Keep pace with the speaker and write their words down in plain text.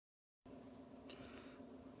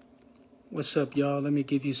What's up, y'all? Let me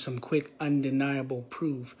give you some quick, undeniable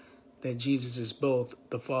proof that Jesus is both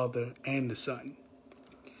the Father and the Son.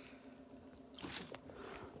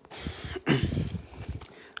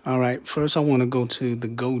 All right, first I want to go to the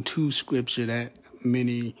go-to scripture that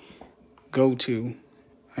many go to,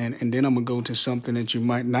 and then I'm going to go to something that you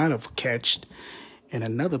might not have catched in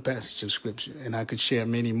another passage of scripture, and I could share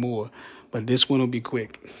many more, but this one will be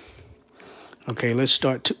quick. Okay, let's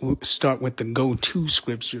start with the go-to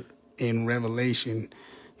scripture in Revelation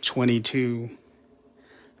 22,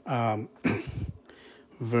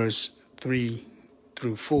 verse 3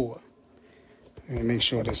 through 4. Let me make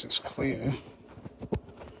sure this is clear.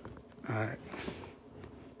 All right.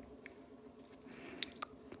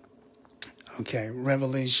 Okay,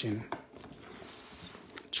 Revelation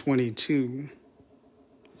 22,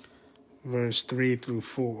 verse 3 through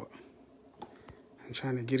 4. I'm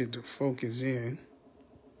trying to get it to focus in.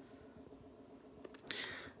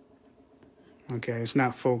 Okay, it's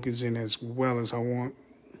not focusing as well as I want,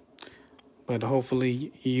 but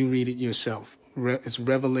hopefully you read it yourself. It's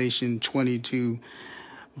Revelation 22,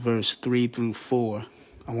 verse 3 through 4.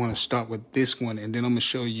 I want to start with this one, and then I'm going to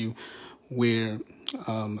show you where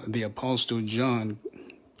the Apostle John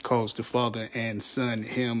calls the Father and Son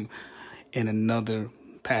him in another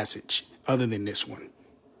passage other than this one.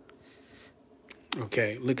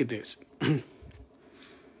 Okay, look at this.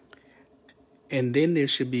 And then there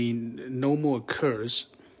should be no more curse,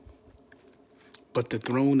 but the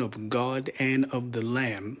throne of God and of the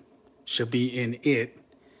Lamb shall be in it,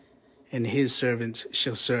 and his servants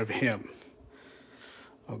shall serve him.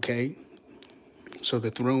 Okay? So the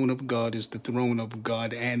throne of God is the throne of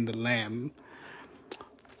God and the Lamb.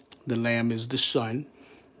 The Lamb is the Son.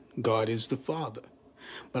 God is the Father.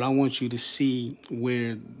 But I want you to see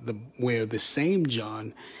where the same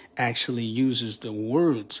John actually uses the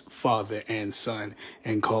words Father and Son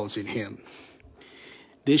and calls it him.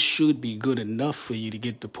 This should be good enough for you to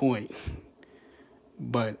get the point,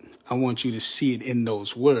 but I want you to see it in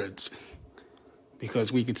those words,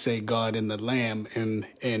 because we could say God and the Lamb, and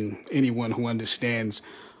anyone who understands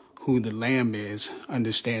who the Lamb is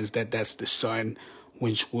understands that that's the Son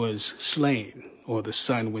which was slain, or the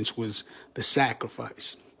Son which was the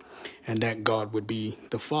sacrifice, and that God would be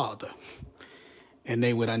the Father. And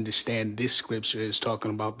they would understand this scripture is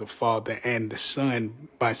talking about the Father and the Son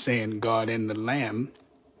by saying God and the Lamb.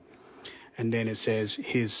 And then it says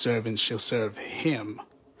his servants shall serve him.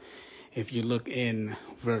 If you look in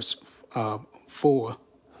verse 4,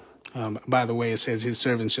 by the way, it says his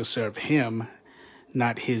servants shall serve him,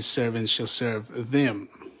 not his servants shall serve them,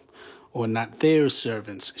 or not their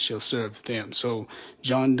servants shall serve them. So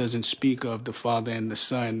John doesn't speak of the Father and the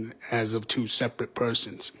Son as of two separate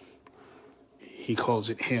persons. He calls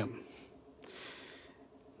it him.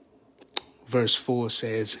 Verse 4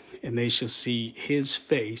 says, and they shall see his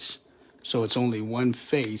face. So it's only one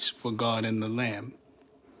face for God and the Lamb.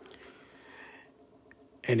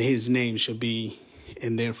 And his name shall be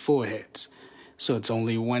in their foreheads. So it's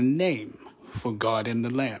only one name for God and the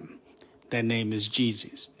Lamb. That name is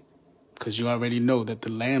Jesus. Because you already know that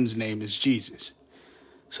the Lamb's name is Jesus.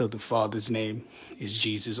 So the Father's name is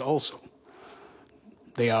Jesus also.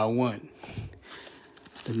 They are one.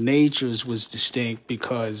 The natures was distinct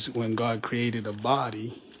because when God created a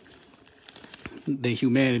body, the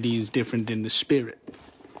humanity is different than the spirit.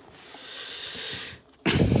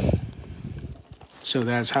 So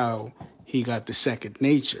that's how he got the second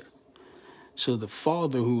nature. So the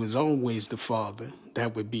Father, who is always the Father,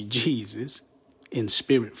 that would be Jesus in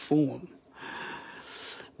spirit form.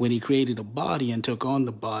 When he created a body and took on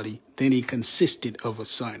the body, then he consisted of a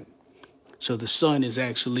Son. So the Son is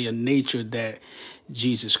actually a nature that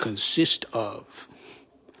Jesus consists of.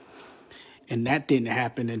 And that didn't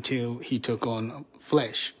happen until he took on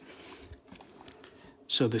flesh.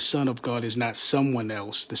 So the Son of God is not someone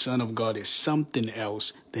else. The Son of God is something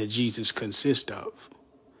else that Jesus consists of.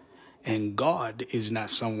 And God is not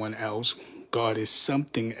someone else. God is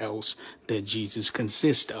something else that Jesus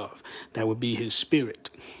consists of. That would be his spirit.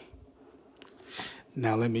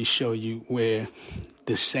 Now let me show you where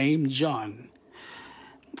the same John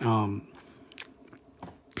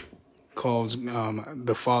calls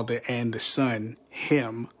the Father and the Son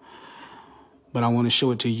him. But I want to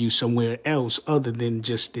show it to you somewhere else other than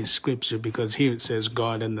just this scripture, because here it says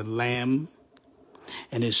God and the Lamb,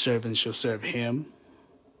 and his servants shall serve him.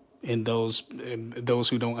 And those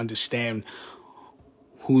who don't understand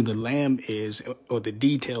who the Lamb is or the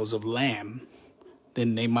details of Lamb,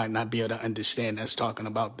 then they might not be able to understand that's talking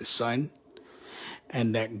about the Son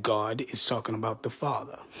and that God is talking about the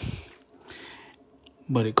Father.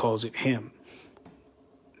 But it calls it him.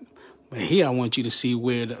 But here I want you to see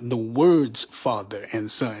where the words Father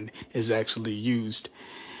and Son is actually used.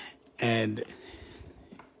 And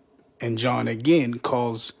John again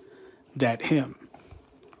calls that him.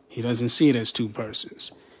 He doesn't see it as two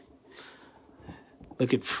persons.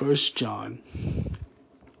 Look at 1 John,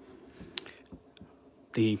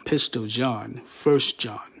 the Epistle John, 1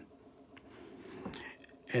 John.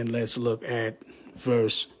 And let's look at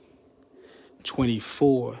verse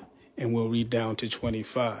 24, and we'll read down to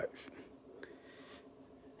 25.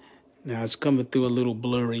 Now, it's coming through a little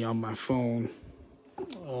blurry on my phone.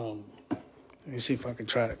 Let me see if I can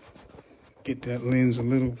try to get that lens a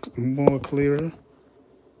little more clearer.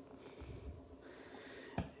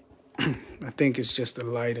 I think it's just the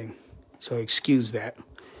lighting, so excuse that.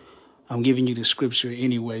 I'm giving you the scripture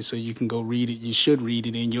anyway, so you can go read it. You should read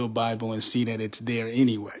it in your Bible and see that it's there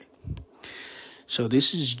anyway. So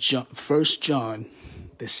this is 1 John,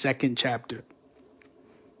 the 2nd chapter,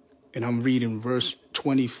 and I'm reading verse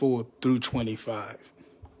 24 through 25.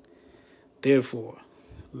 Therefore,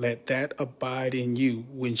 let that abide in you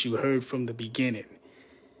which you heard from the beginning.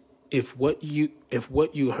 If what you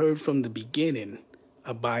heard from the beginning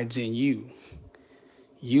abides in you,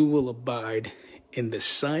 you will abide in the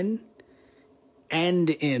Son and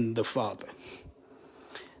in the Father.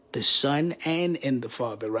 The Son and in the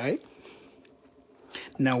Father, right?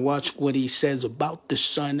 Now watch what he says about the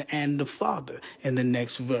Son and the Father in the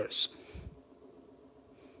next verse.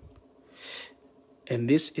 And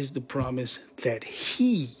this is the promise that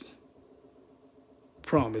he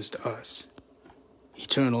promised us,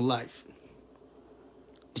 eternal life.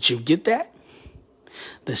 Did you get that?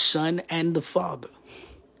 The Son and the Father.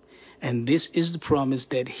 And this is the promise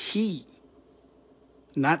that he,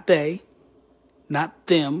 not they, not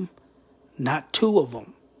them, not two of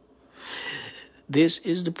them. This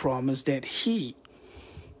is the promise that he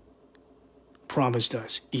promised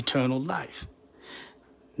us, eternal life.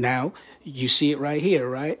 Now, you see it right here,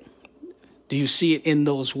 right? Do you see it in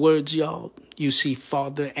those words, y'all? You see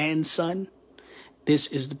Father and Son? This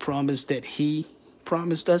is the promise that he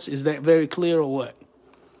promised us. Is that very clear or what?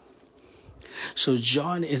 So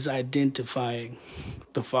John is identifying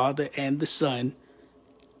the Father and the Son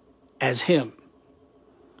as him,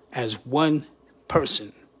 as one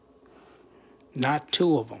person, not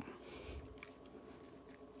two of them.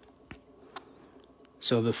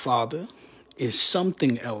 So the Father is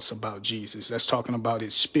something else about Jesus. That's talking about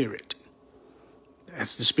his spirit.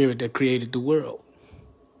 That's the spirit that created the world.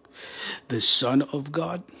 The Son of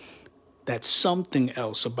God, that's something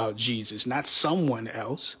else about Jesus, not someone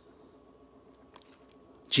else.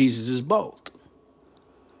 Jesus is both.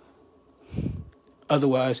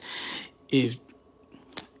 Otherwise, if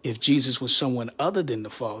Jesus was someone other than the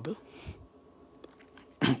Father,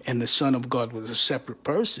 and the Son of God was a separate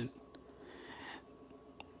person,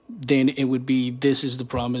 then it would be, this is the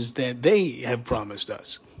promise that they have promised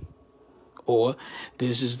us. Or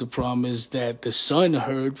this is the promise that the Son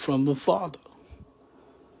heard from the Father,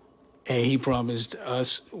 and he promised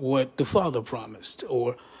us what the Father promised,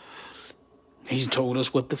 or he told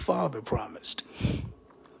us what the Father promised.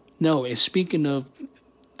 No, it's speaking of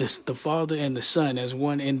this, the Father and the Son as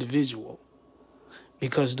one individual,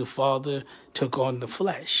 because the Father took on the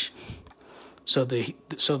flesh. So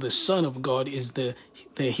the Son of God is the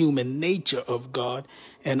human nature of God,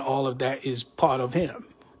 and all of that is part of him.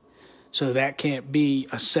 So that can't be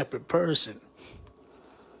a separate person.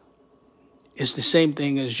 It's the same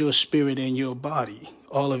thing as your spirit and your body.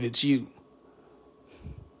 All of it's you.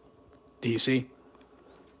 Do you see?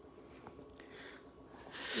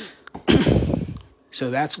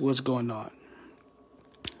 So that's what's going on.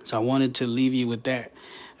 So I wanted to leave you with that.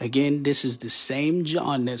 Again, this is the same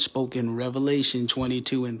John that spoke in Revelation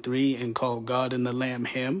 22:3 and called God and the Lamb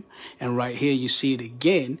him. And right here you see it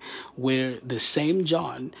again, where the same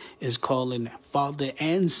John is calling Father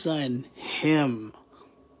and Son him.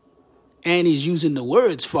 And he's using the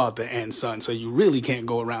words Father and Son, so you really can't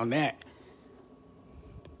go around that.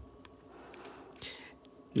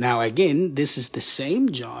 Now again, this is the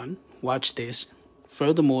same John. Watch this.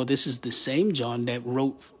 Furthermore, this is the same John that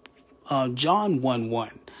wrote John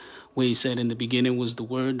 1:1, where he said, in the beginning was the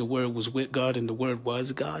Word was with God, and the Word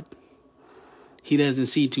was God. He doesn't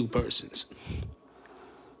see two persons.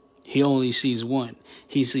 He only sees one.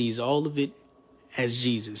 He sees all of it as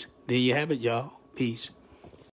Jesus. There you have it, y'all. Peace.